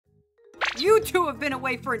You two have been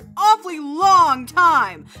away for an awfully long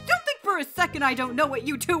time. Don't think for a second I don't know what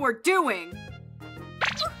you two are doing.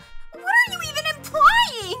 What are you even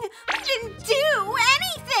implying? We didn't do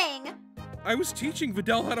anything! I was teaching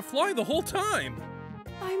Videl how to fly the whole time.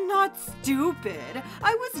 I'm not stupid.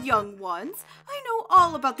 I was young once. I know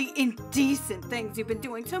all about the indecent things you've been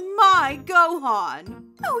doing to my Gohan.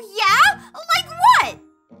 Oh yeah? Like what?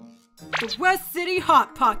 The West City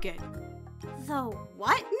Hot Pocket. The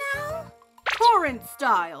what now? Corin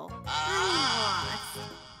style. I'm lost.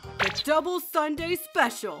 The Double Sunday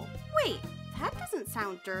Special. Wait, that doesn't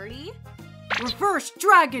sound dirty. Reverse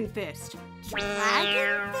Dragon Fist.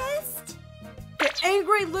 Dragon Fist? The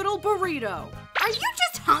Angry Little Burrito. Are you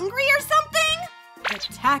just hungry or something?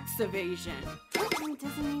 The Tax Evasion. That one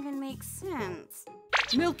doesn't even make sense.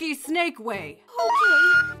 Milky Snake Way.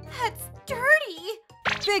 Okay, that's dirty.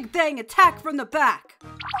 Big Bang Attack from the Back.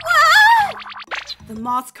 What? The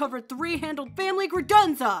moss-covered three-handled family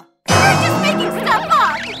Gredunza. You're just making stuff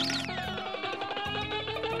up.